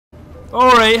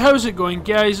Alright, how's it going,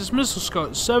 guys? It's Mr.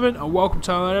 Scott7 and welcome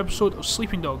to another episode of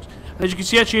Sleeping Dogs. As you can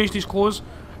see, I changed these clothes.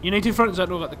 United Front, is that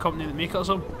not like the company that make it or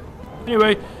something?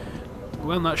 Anyway,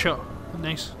 wearing that shirt.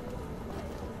 Nice.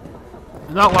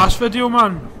 In that last video,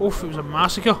 man, oof, it was a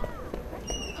massacre.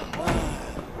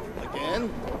 Again?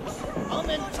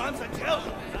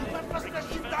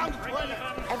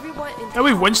 Oh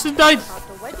wait, Winston died?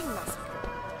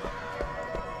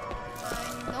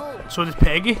 So did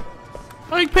Peggy.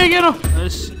 I like Peggy, no?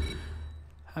 Let's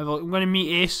have a look. I'm going to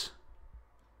meet Ace.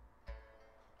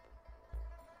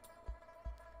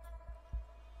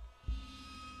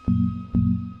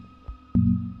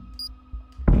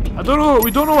 I don't know, we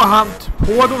don't know what happened to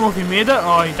Poe. I don't know if he made it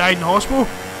or he died in the hospital.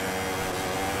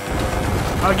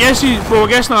 I guess in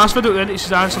the last video then it's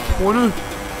his answer to Poe now.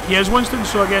 He is Winston,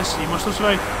 so I guess he must have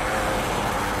survived.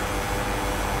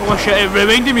 Oh shit, it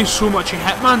reminded me so much of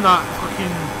Hitman, that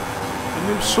fucking...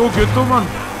 It was so good though, man.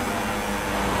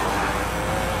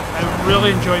 I'm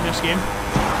really enjoying this game.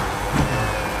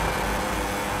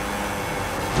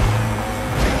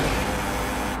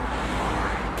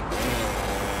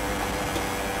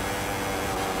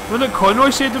 What did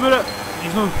Conroy said about it?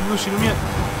 He's not seen him yet.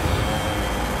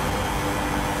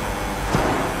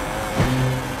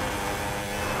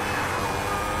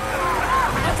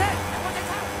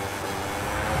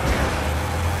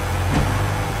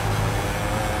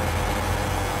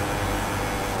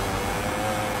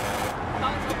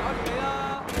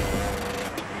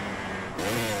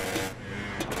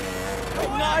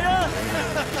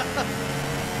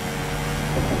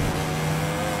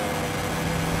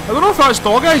 I don't know if that's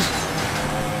dog eyes.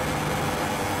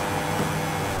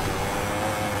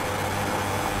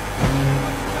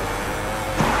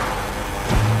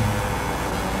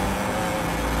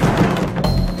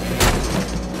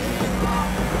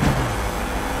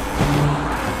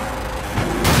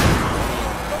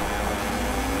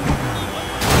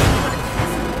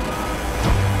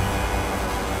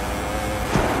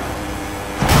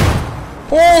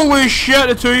 Holy shit,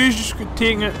 the two of you just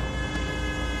taking it.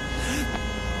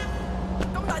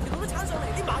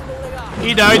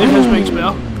 He died in his big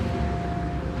spell.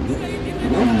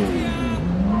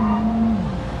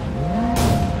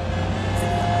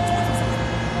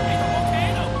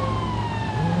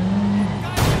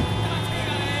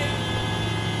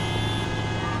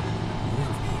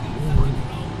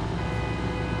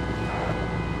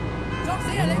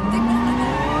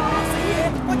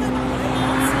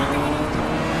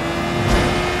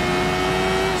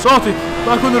 Sorted,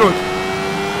 back on the road.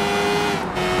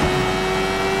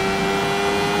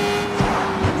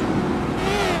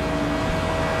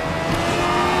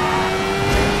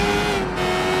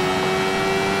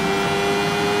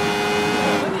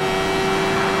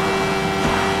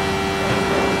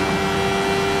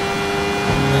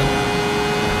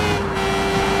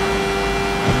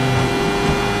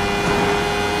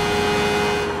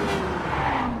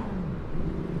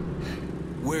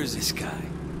 Where's this guy?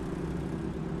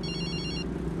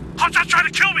 Hotshot's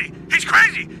trying to kill me! He's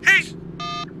crazy! He's...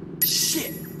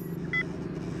 Shit!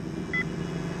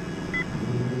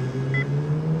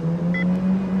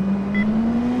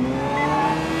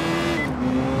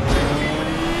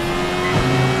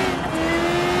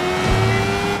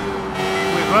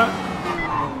 Wait, what?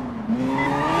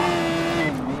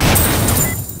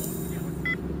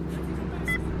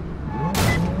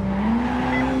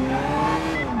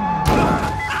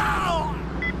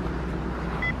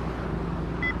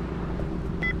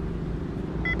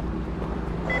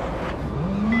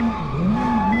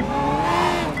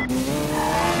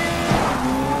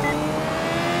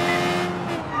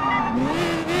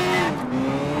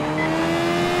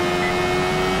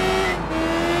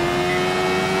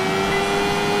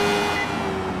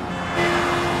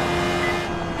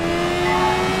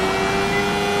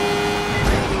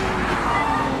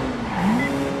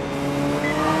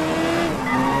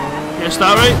 Is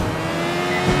that right?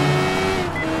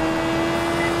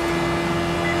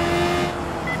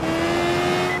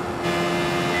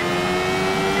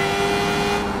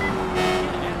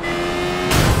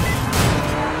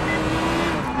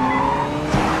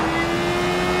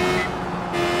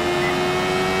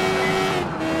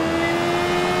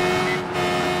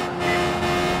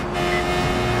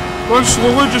 Going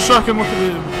slowly just so I can look at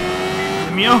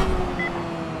the meter.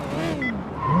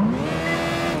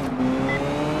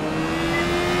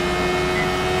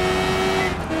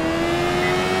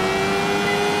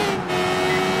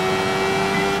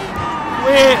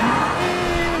 Wait.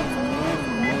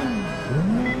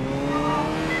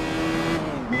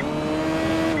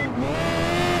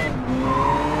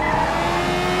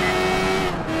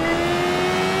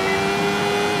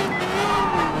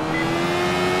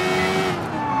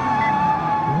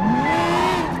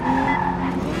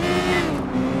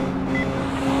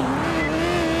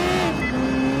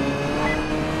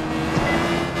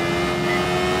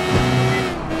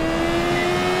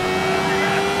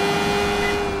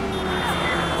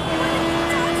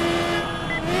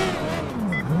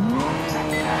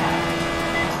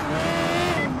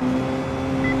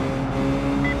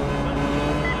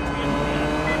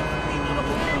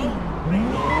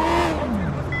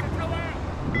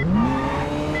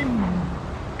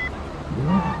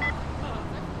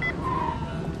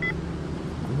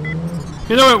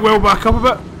 You know it will back up a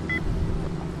bit.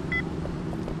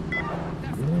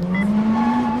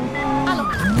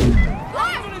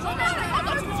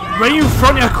 Right in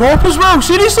front of a cop as well,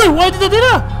 seriously, why did I do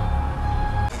that?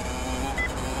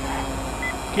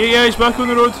 Okay guys, back on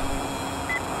the road.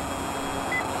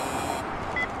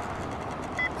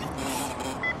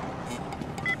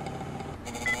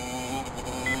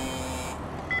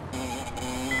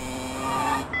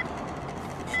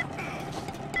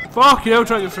 Fuck yeah, I'll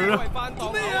try to get through there.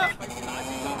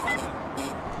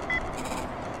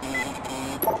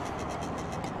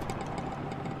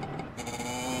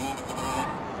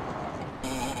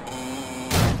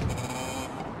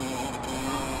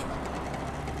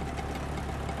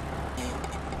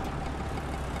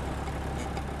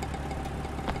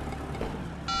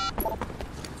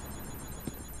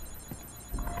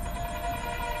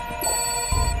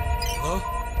 Hello?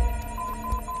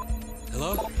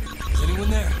 Hello? Is anyone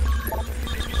there?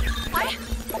 What?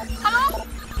 Hello?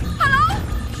 Hello?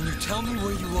 Can you tell me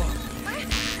where you are? What?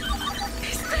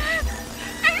 He's dead!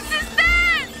 He's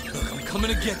dead! Look, I'm coming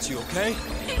to get you, okay?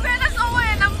 He ran us over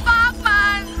in a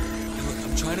Batman! Hey, look,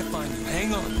 I'm trying to find you.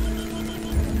 Hang on.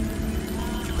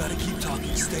 You gotta keep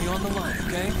talking. Stay on the line,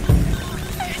 okay?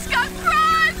 He's got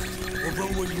crushed! What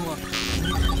road were you on?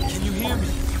 Can you hear me?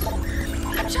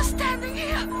 I'm just standing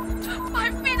here.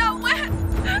 My feet are wet.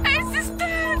 Ace is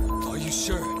dead. Are you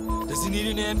sure? Does he need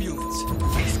an ambulance?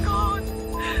 He's gone.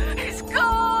 He's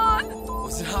gone.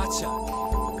 Was it Hotshot?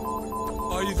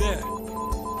 Are you there?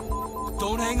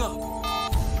 Don't hang up.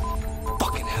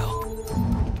 Fucking hell.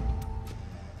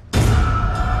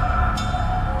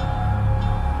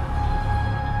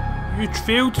 You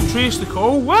failed to trace the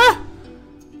call? What?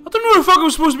 I don't know where the fuck I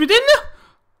was supposed to be doing there.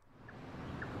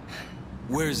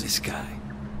 Where's this guy?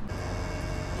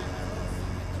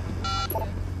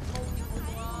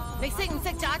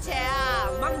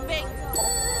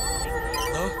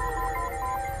 Hello?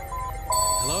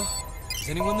 Hello? Is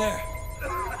anyone there?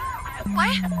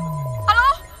 What? Hello?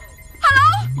 Hello?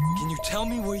 Can you tell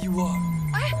me where you are?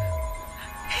 What?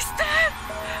 He's dead.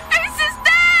 Ace is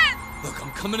dead. Look,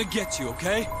 I'm coming to get you,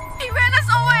 okay? He ran us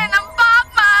over in a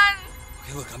Batman.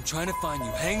 Okay, look, I'm trying to find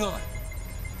you. Hang on.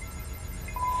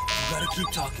 You gotta keep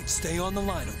talking. Stay on the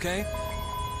line, okay?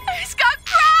 He's got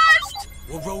crushed.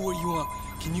 What road were you on?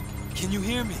 Can you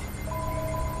hear me?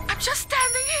 I'm just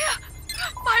standing here.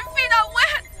 My feet are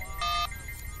wet.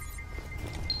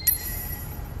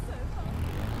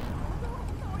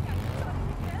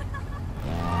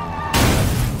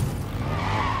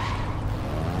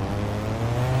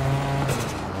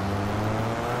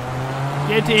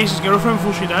 Get to Ace's girlfriend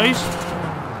before she dies.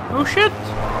 Oh shit!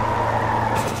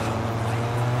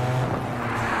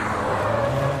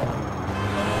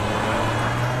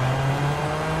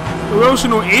 We also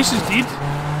know Ace is dead.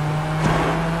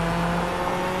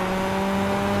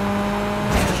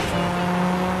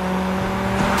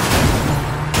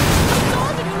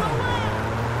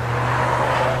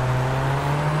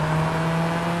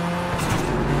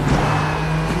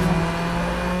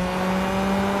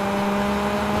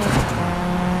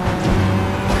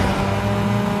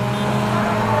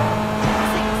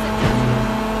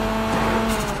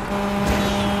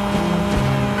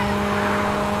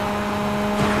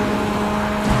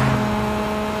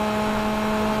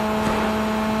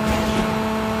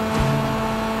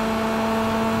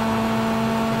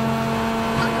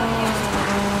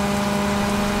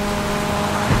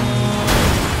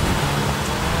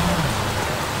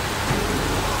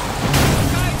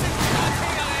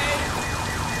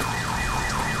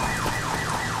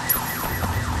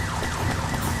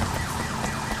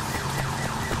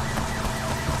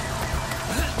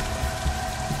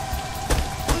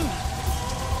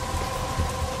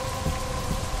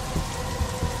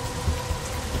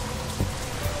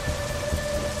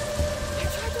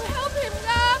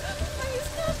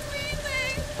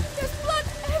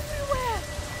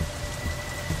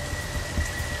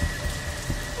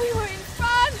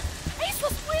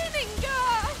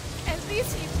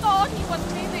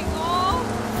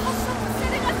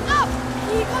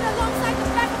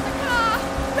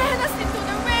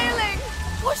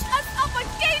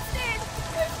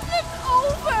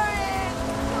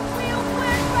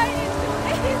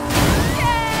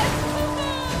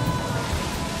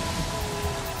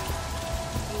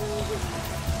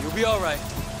 You'll be alright.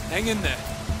 Hang in there.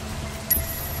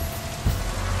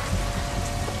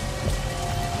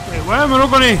 Wait, why am I not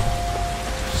gonna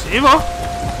save her?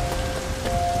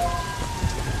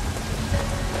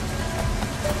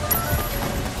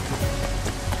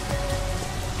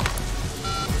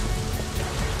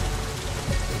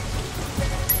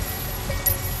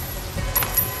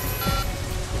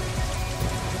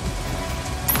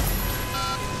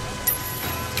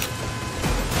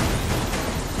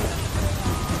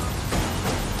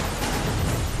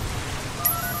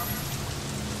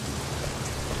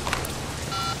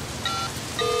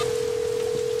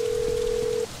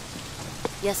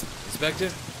 Yes. Inspector,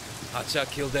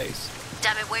 hotshot killed Ace.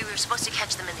 Damn it, Wade, we were supposed to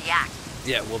catch them in the act.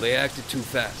 Yeah, well, they acted too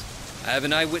fast. I have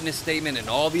an eyewitness statement and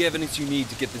all the evidence you need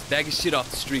to get this bag of shit off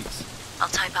the streets. I'll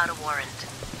type out a warrant.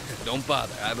 Don't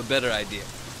bother, I have a better idea.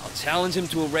 I'll challenge him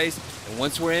to a race, and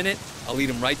once we're in it, I'll lead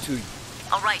him right to you.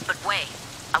 All right, but wait.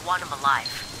 I want him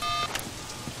alive.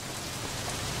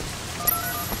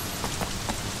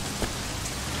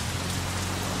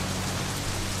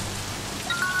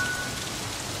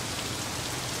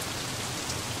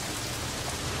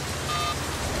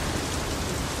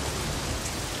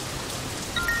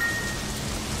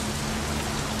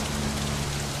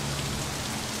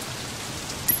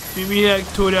 Meet me at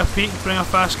Victoria Peak, bring a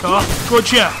fast car.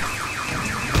 Gotcha!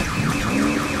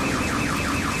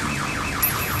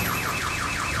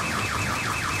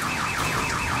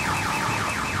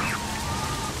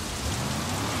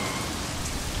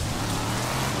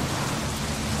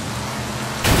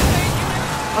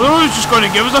 I don't know who's just going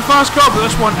to give us a fast car, but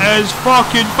this one is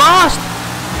fucking fast!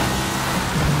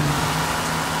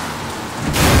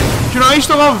 Do you know what I used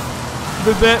to love?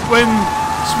 The bit when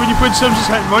you put Simpsons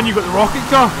Hit and Run, you got the rocket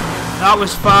car. That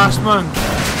was fast, man.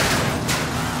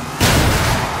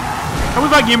 How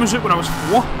was that game was it when I was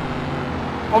 4?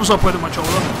 Obviously I played it much older.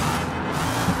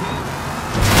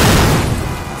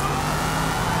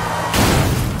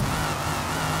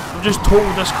 I've just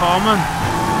totaled this car, man.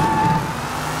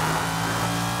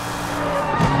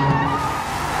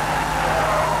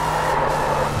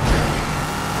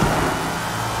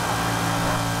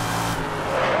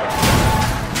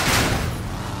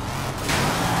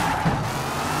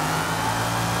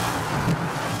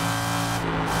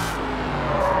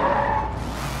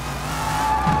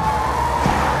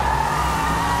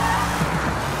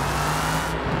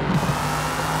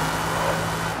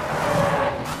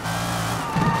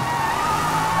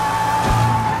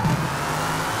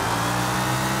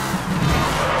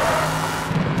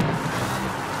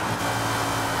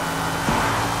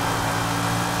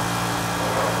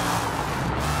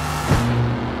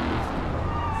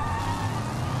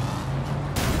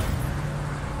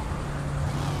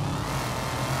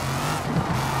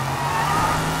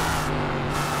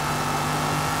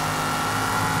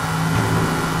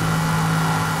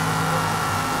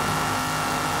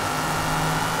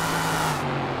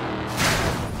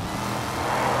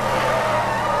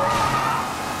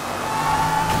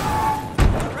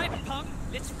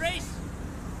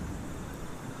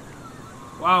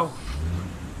 Wow.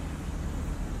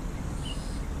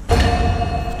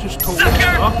 Just told me.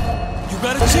 You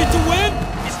gotta cheat to win?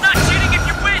 It's not cheating if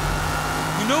you win!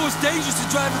 You know it's dangerous to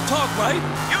drive and talk, right?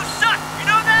 You suck! You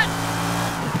know that?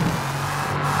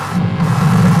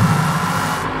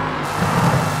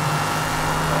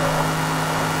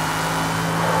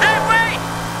 Hey, wait!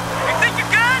 You think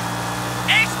you're good?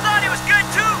 Ace thought he was good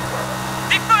too!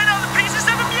 Did you find all the pieces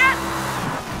of him yet?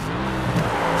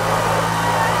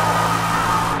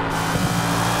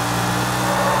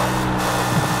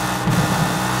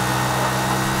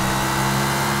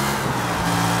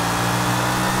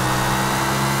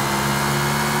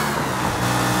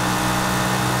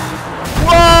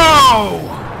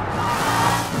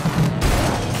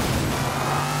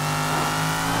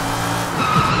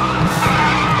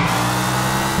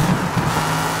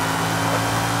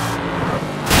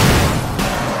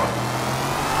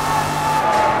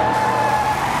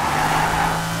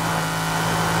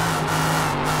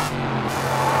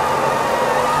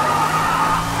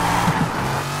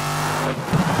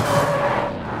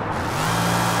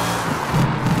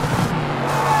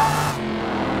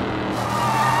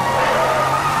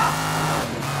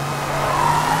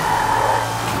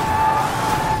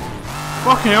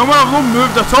 Fucking hell, man, I've not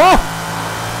moved at all!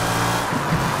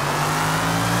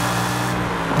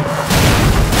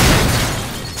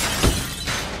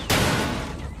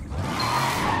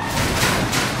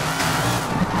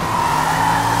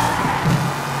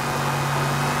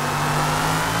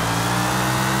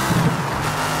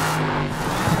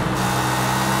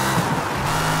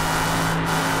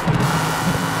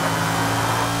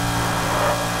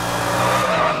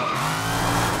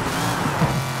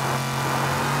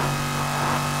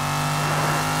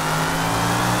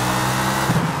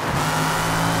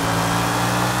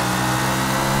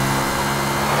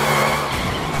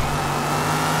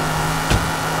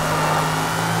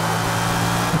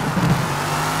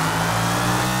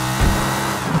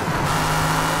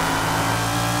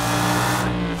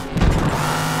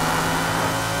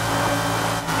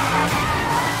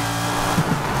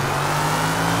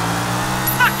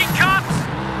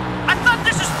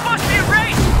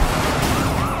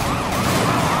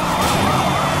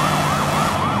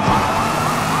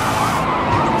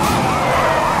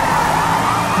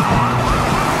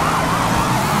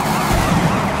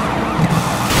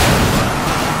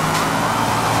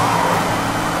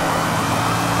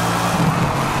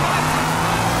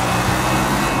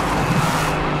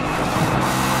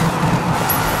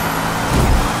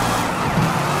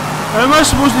 How am I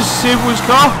supposed to disable his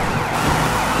car?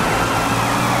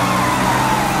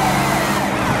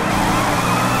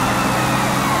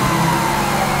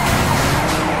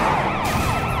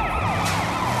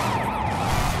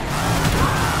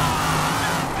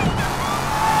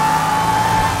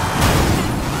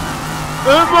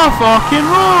 Out my fucking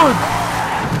road!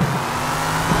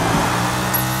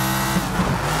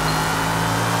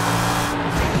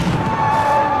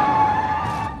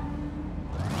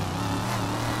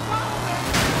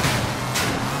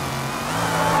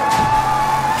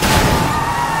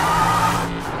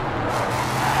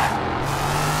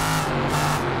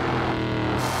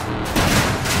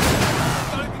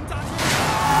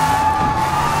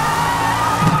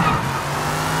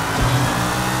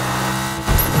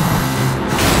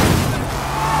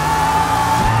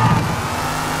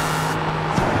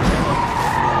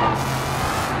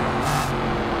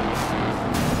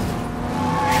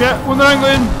 Shit, what the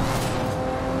hell?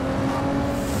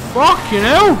 Fucking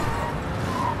hell!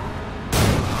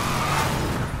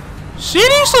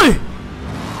 Seriously?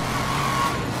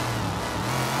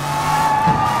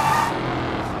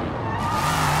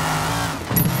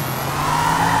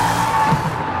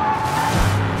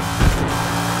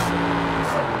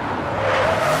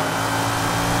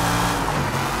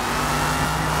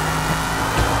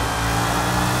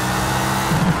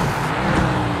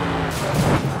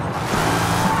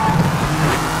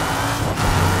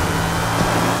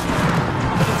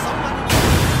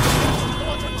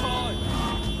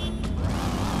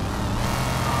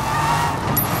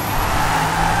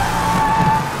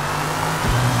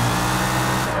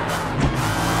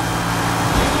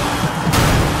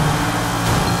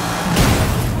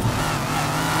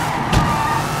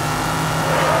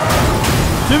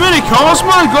 Too many cars,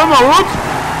 man, go on my road.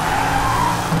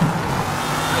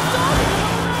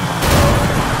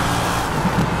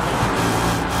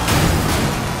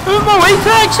 Out my way,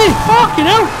 taxi! Fucking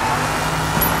hell!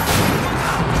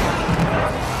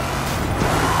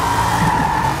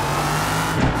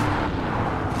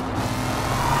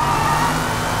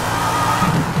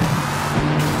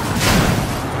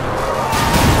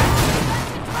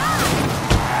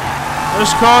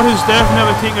 This car has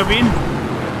definitely taken a beating.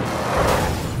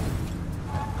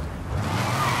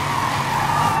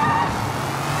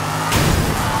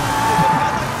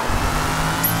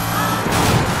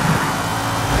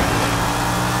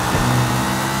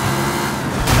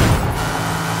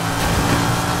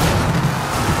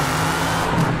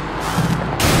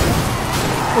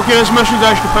 Okay, this mission's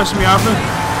actually pissing me off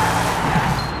now.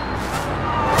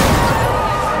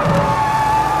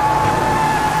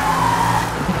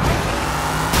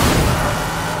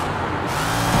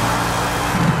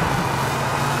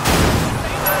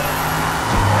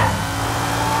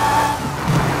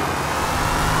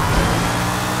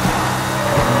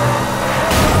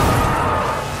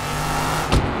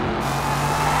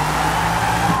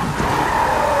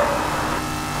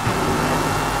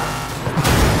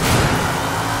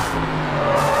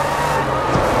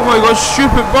 Oh my god,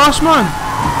 stupid boss man!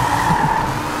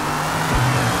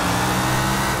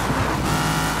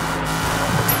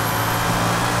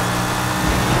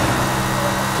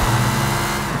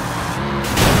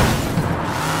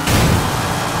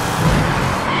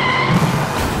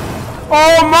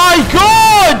 Oh my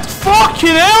god!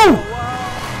 Fucking hell!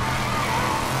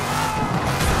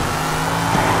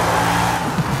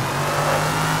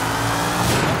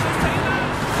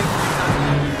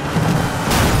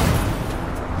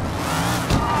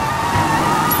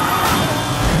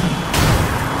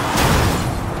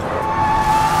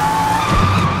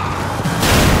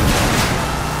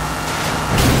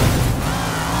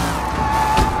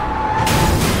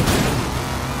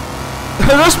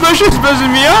 This mission's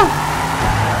buzzing me up.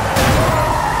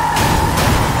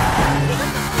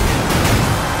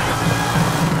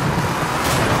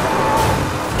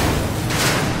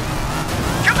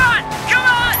 Come on! Come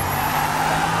on!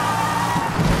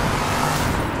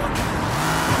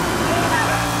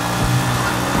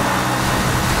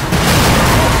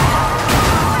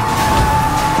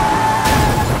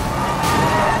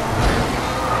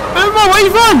 Out of my way,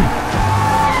 van!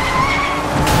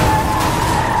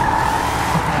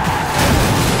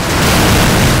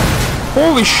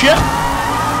 Holy shit!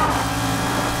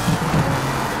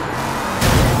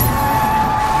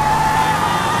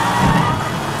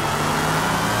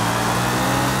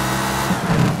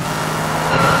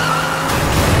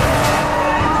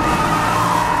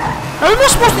 How am I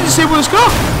supposed to disable this car?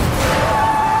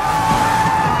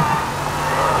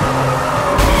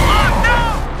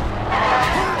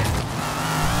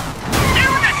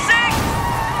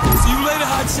 See you later,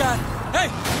 hotshot. Hey,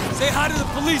 say hi to the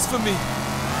police for me.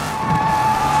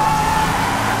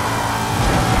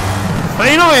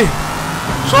 Finally!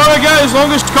 Sorry guys,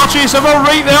 longest car chase ever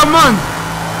right there, man.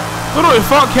 Don't know what the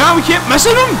fuck, can we keep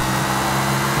missing him?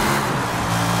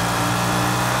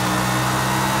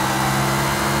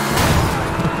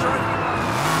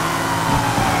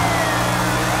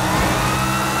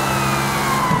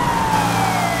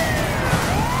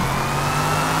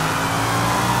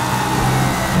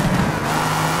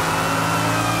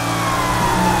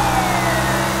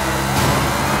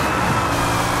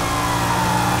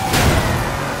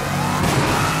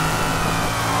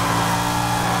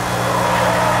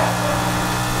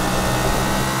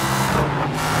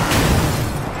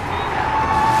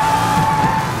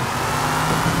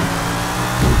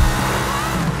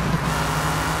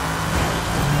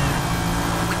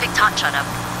 Shut up.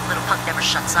 Little punk never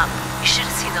shuts up. You should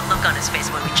have seen the look on his face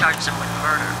when we charged him with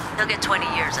murder. He'll get 20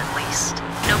 years at least.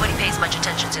 Nobody pays much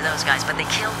attention to those guys, but they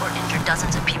kill or injure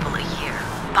dozens of people a year.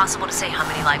 Possible to say how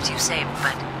many lives you saved,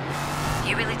 but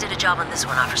you really did a job on this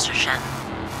one, Officer Shen.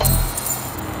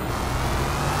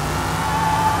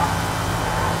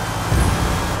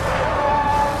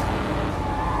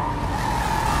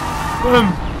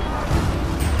 Boom.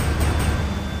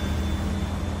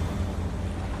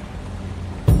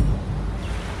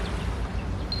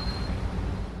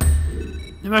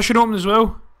 The mission open as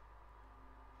well.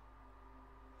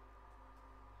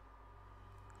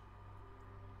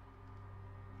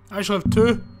 I actually have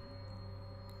two.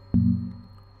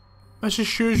 Mrs.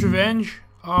 Shu's Revenge.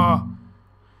 Let's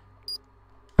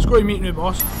go to meet new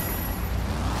boss.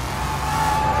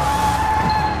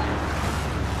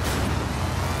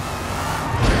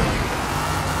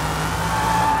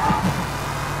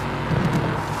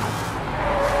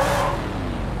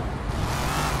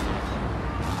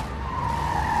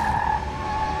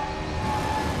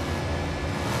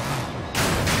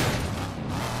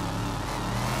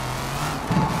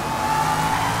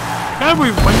 Can't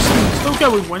believe Winston, still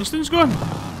can't believe Winston's gone.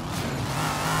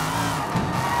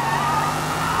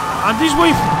 Andy's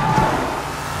wife.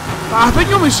 I think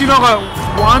you only seen her like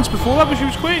once before that, but she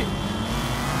was quite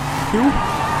cool.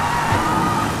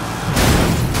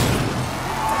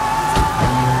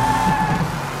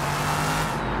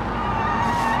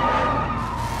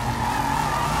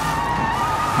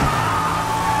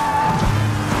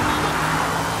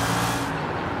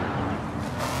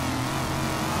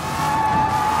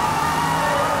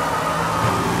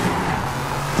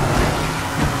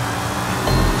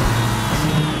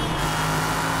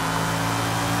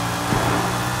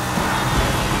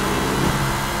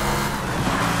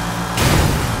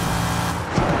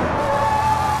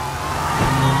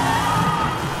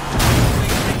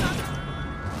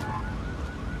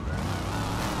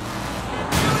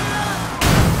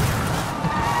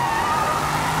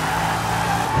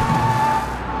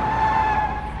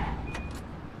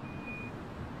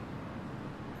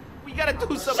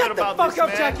 Do something Shut the about fuck this, up,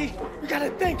 man. Jackie. We gotta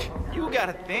think. You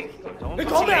gotta think.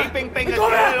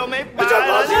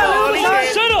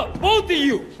 Shut up, both of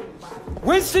you.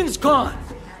 Winston's gone.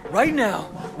 Right now,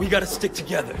 we gotta stick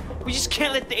together. We just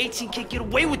can't let the 18K get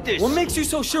away with this. What makes you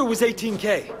so sure it was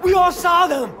 18K? We all saw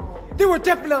them. They were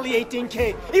definitely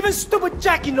 18K. Even stupid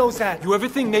Jackie knows that. You ever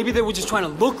think maybe they were just trying to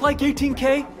look like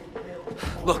 18K?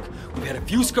 Look, we've had a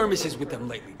few skirmishes with them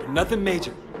lately, but nothing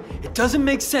major. It doesn't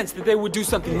make sense that they would do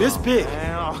something this big.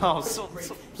 So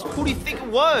who do you think it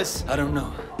was? I don't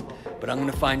know, but I'm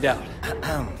gonna find out.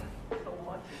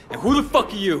 And who the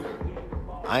fuck are you?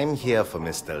 I'm here for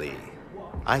Mr. Lee.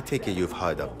 I take it you've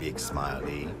heard of Big Smile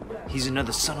Lee. He's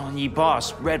another Sun On Yee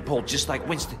boss, Red Pole, just like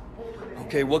Winston.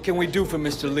 Okay, what can we do for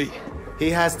Mr. Lee? He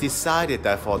has decided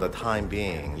that for the time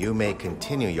being, you may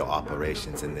continue your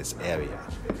operations in this area.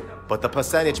 But the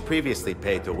percentage previously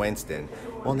paid to Winston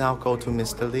will now go to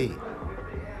Mr. Lee.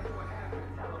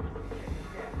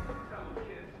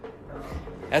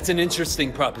 That's an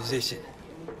interesting proposition.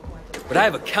 But I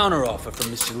have a counteroffer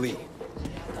from Mr. Lee.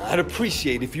 I'd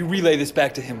appreciate if you relay this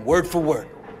back to him word for word.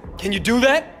 Can you do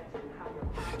that?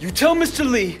 You tell Mr.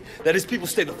 Lee that his people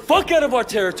stay the fuck out of our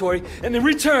territory, and in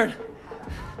return,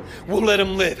 we'll let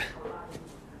him live.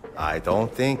 I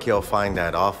don't think you'll find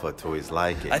that offer to his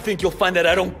liking. I think you'll find that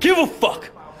I don't give a fuck.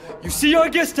 You see our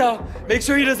guest out, make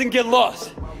sure he doesn't get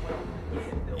lost.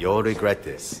 You'll regret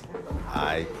this.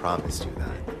 I promised you that.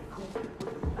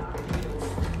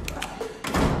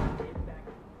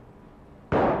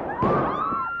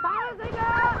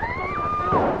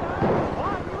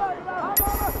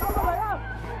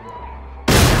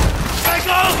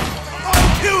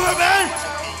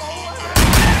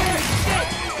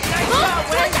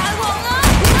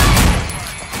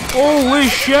 Holy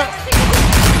shit!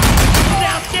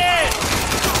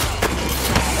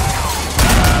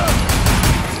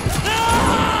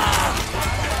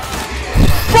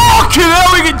 Fucking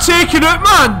hell, we get taken out,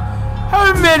 man!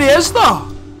 How many is there?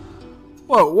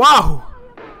 What, wow.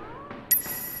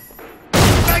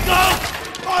 Back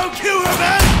off! I'll kill her,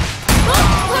 man!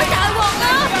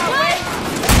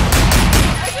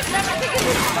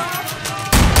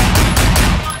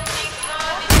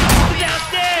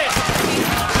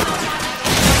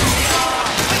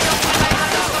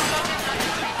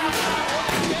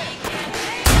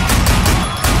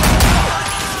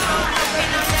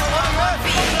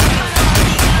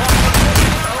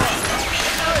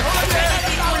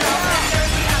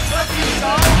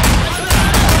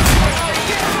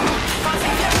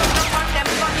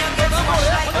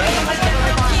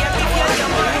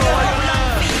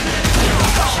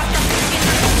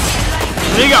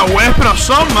 They got a weapon or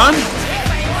something, man.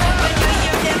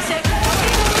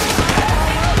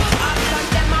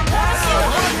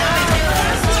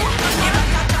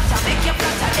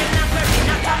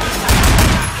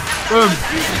 Boom.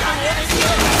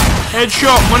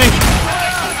 Headshot, money.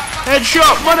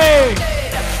 Headshot, money.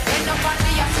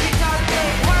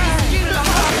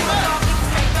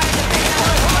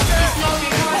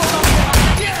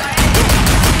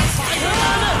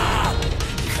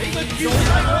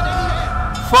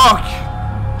 Fuck!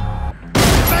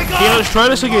 Yeah, let's try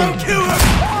this again.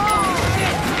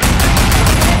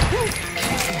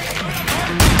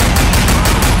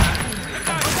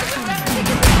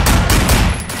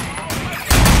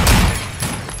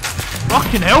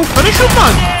 Fucking hell, finish him,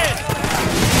 man!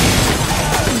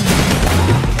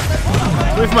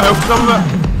 Wait for my health to come a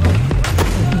bit.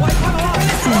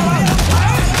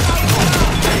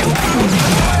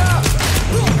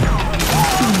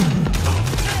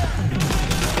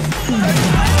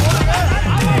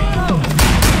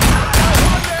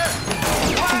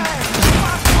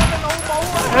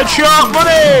 Headshot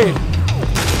money!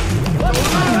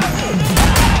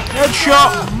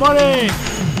 Headshot money!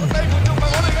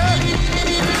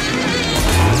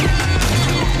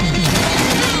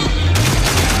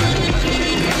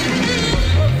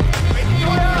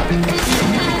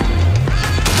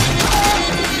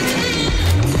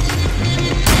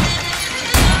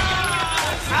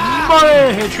 Money!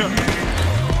 Headshot!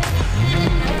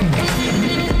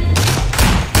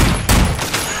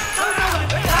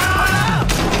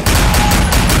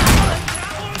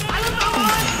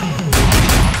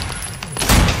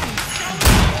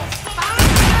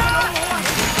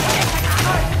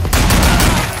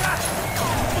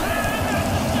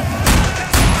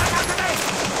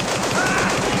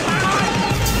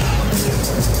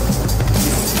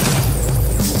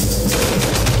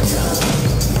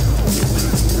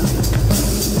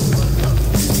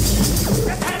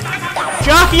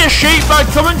 Jackie, you shite bag,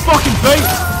 come and fucking fight!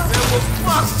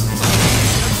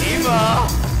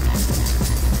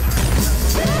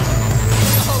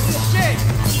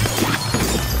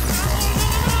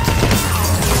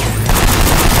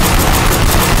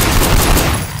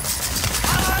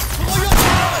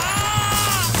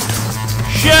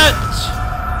 Shit!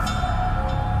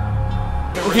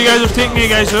 Okay guys, I've taken you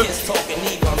guys out.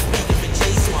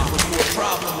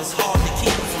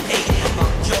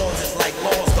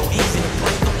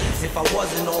 If I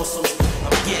wasn't on some,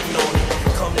 I'm getting on it.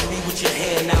 Come to me with your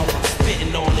hand out, I'm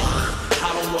spitting on it.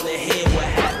 I don't wanna hear what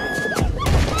happened.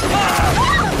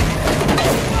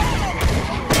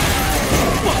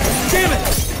 Damn it!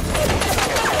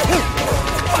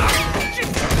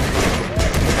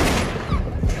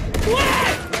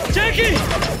 What? Jackie!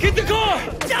 Get the car!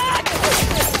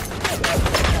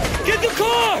 Get the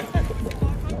car!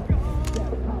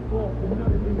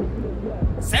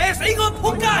 Sẽ死個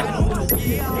仆街!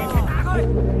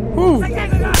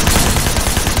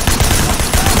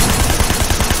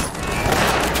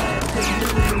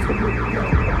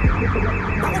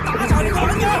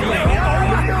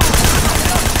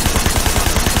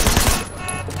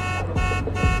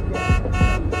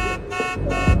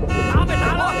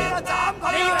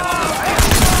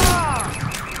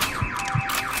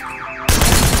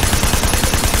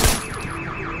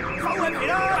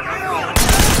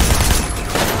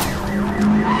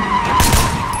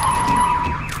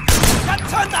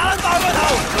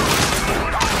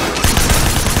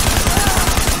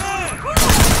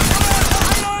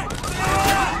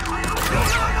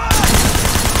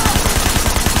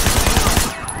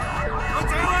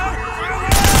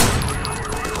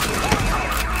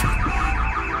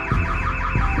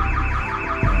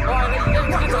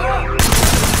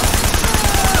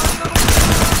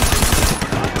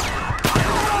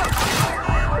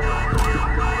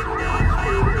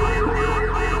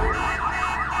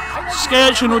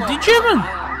 Sketch and DJ man.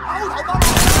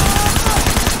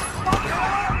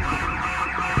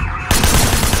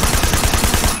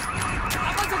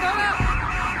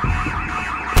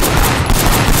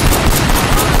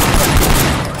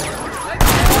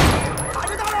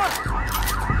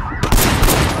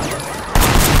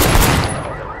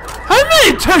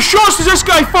 hit shots does this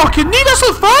guy fucking need? That's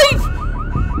like 5!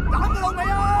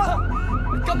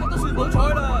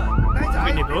 Ain't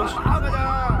any bullets.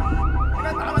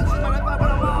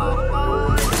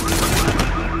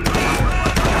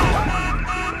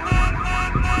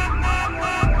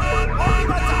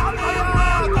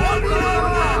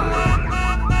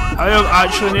 I have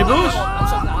actually need those.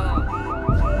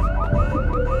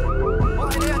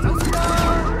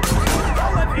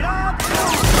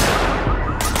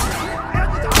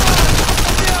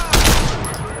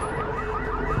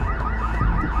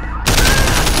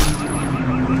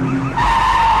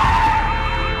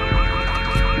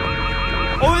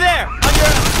 Over there, on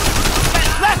your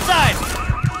left side.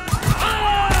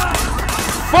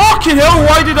 Fucking hell,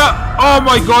 why did that? Oh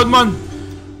my god, man.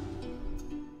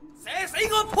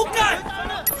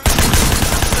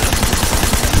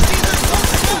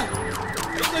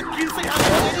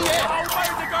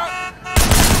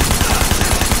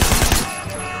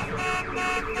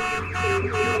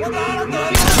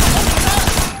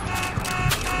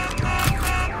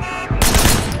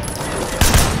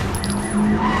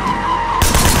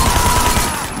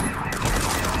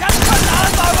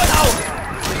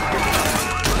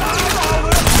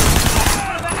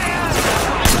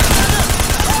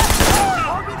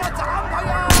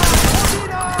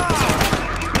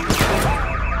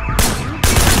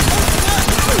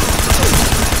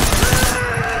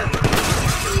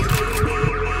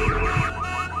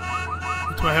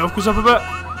 My health goes up a bit.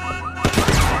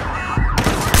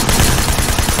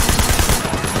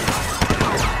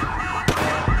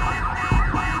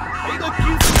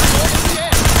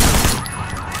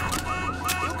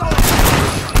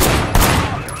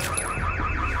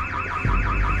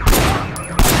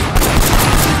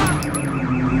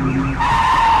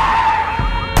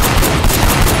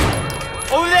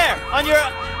 Over there, on your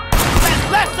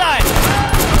left side.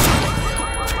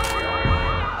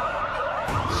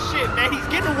 Shit, man, he's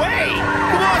getting away.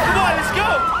 Come on, let's go.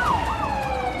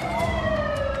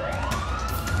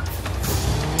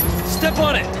 Step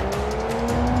on it!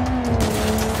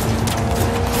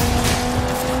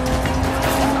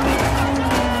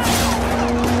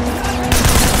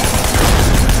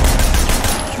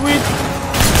 Sweet.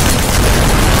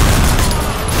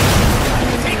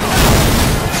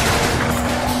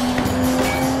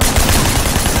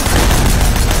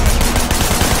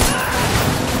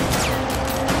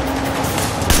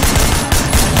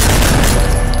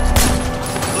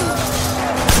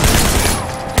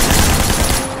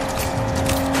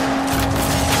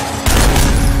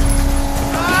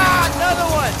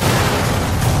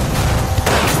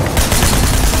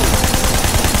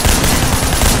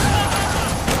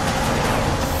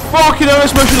 Fucking hell,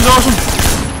 this mission is awesome!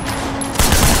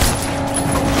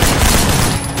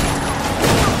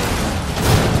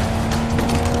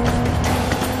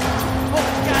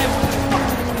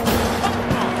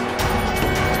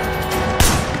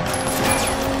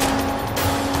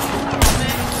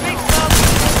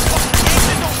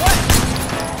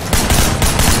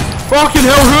 Fucking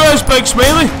hell, who is Big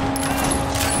Smiley?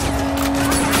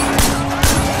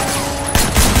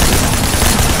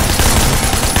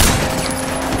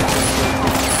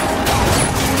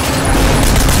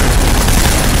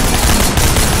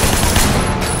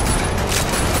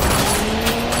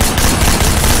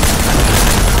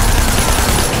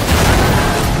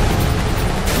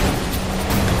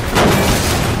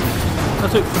 That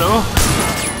took forever.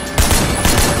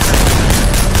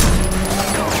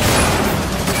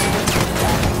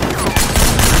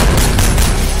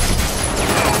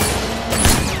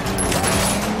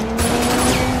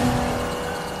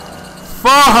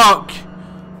 Fuck!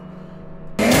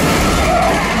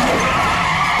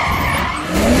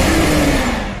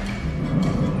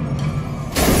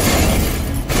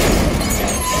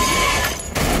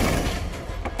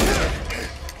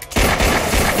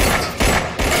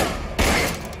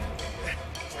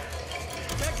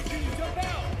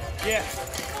 Yeah.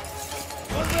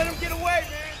 Don't let him get away,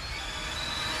 man.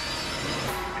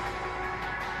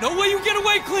 No way you get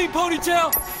away clean,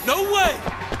 Ponytail! No way!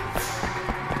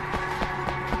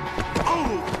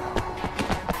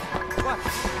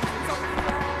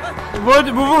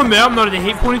 We've only met him, not the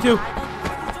hate Ponytail.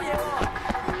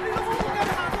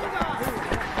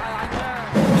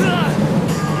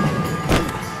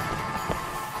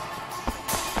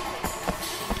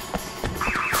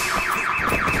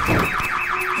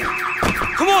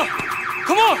 Come on!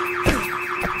 Come on!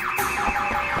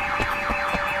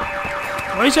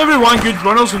 Why is everyone good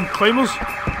runners and climbers?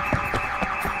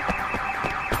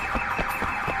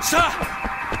 Sir!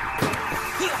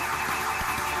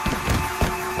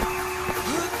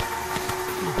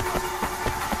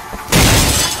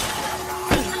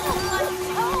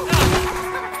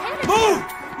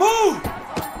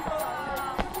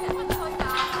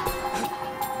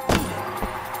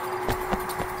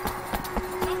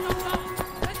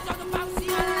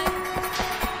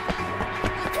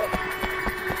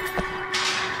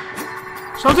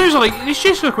 Sometimes I like these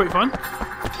chases are quite fun.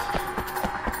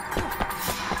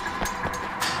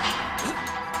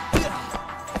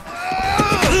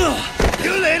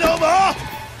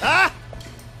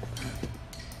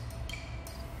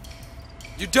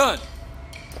 You're done.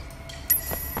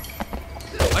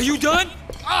 Are you done?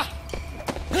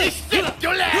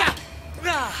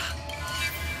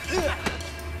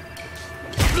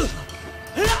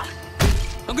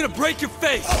 I'm gonna break your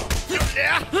face.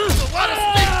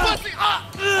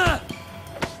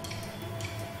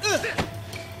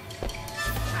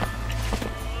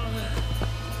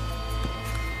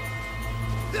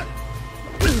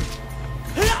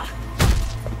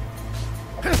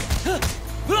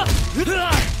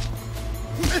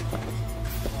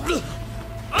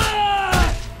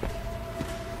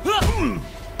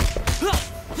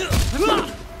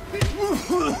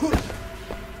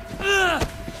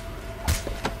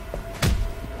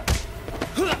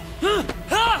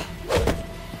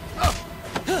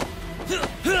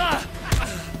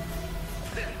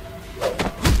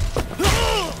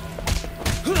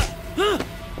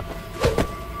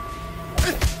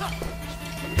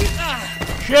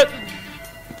 Shit!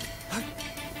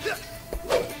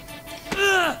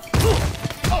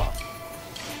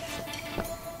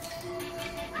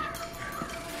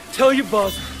 Tell your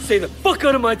boss, stay the fuck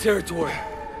out of my territory.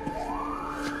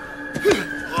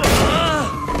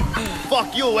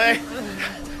 Fuck you, eh?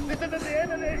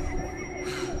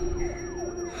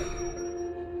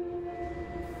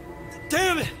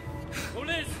 Damn it!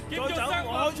 Police, keep yourself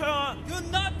up. You're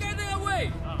not getting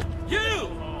away. You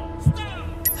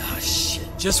stop. Ah, shit.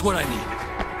 Just what I need.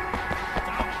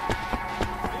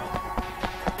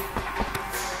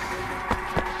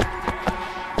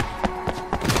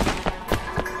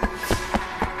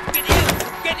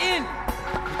 Get in.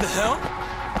 What the hell?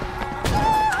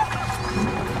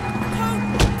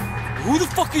 Who the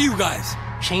fuck are you guys?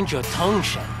 Change your tone,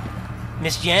 Shen.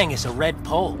 Miss Yang is a red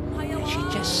pole, and she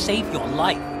just saved your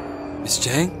life. Miss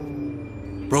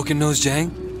Jang? Broken Nose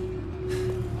Jang?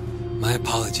 My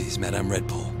apologies, Madame Red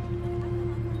Pole.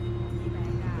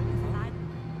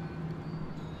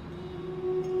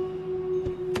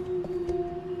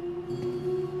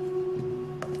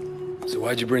 So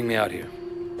why'd you bring me out here?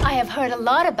 I have heard a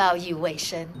lot about you, Wei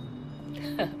Shen.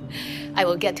 I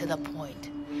will get to the point.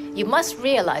 You must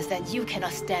realize that you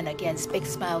cannot stand against Big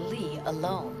Smile Lee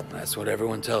alone. That's what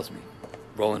everyone tells me.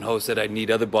 Roland Ho said I'd need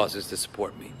other bosses to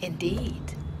support me.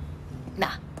 Indeed.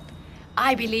 Nah,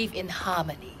 I believe in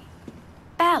harmony,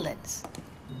 balance,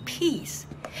 peace,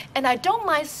 and I don't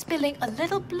mind spilling a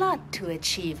little blood to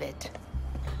achieve it.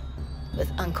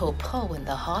 With Uncle Po in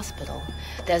the hospital,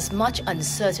 there's much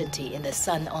uncertainty in the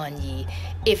Sun On Yi.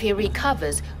 If he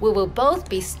recovers, we will both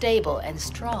be stable and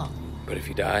strong. But if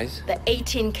he dies? The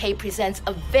 18K presents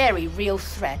a very real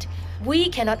threat. We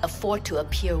cannot afford to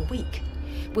appear weak.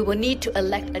 We will need to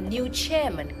elect a new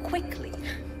chairman quickly.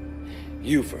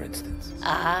 You, for instance.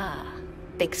 Ah,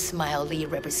 Big Smile Lee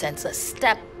represents a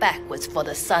step backwards for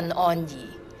the Sun On Yi.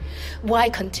 Why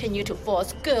continue to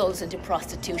force girls into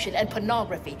prostitution and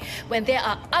pornography when there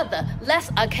are other, less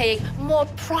archaic, more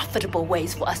profitable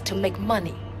ways for us to make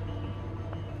money?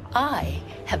 I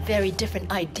have very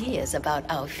different ideas about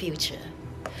our future.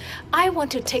 I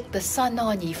want to take the Sun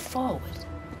On Yi forward,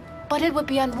 but it would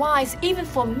be unwise even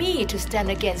for me to stand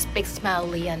against Big Smile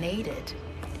Lee unaided,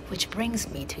 which brings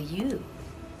me to you.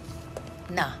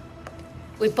 Now,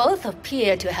 we both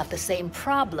appear to have the same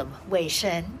problem, Wei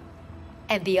Shen,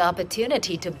 and the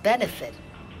opportunity to benefit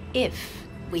if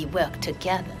we work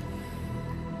together.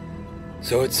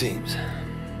 So it seems.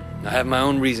 I have my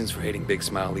own reasons for hating Big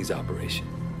Smile Lee's operation.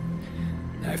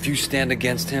 Now, if you stand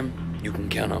against him, you can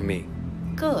count on me.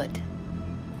 Good.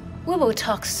 We will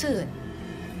talk soon.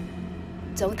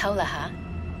 早唞啦吓，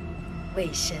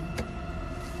魏生。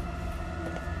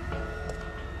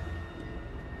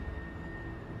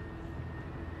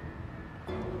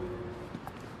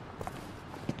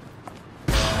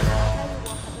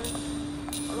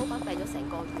我老闆病咗成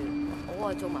個月，我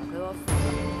啊做埋佢個副，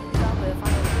而家佢就翻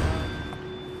到嚟啦。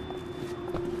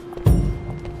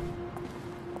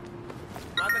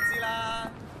玩得知啦。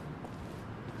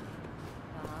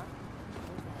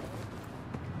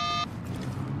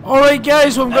Alright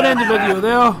guys, well, I'm going to end the video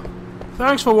there.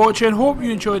 Thanks for watching, hope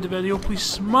you enjoyed the video. Please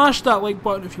smash that like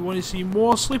button if you want to see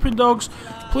more Sleeping Dogs.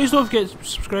 Please don't forget to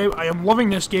subscribe, I am loving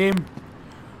this game.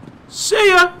 See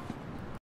ya!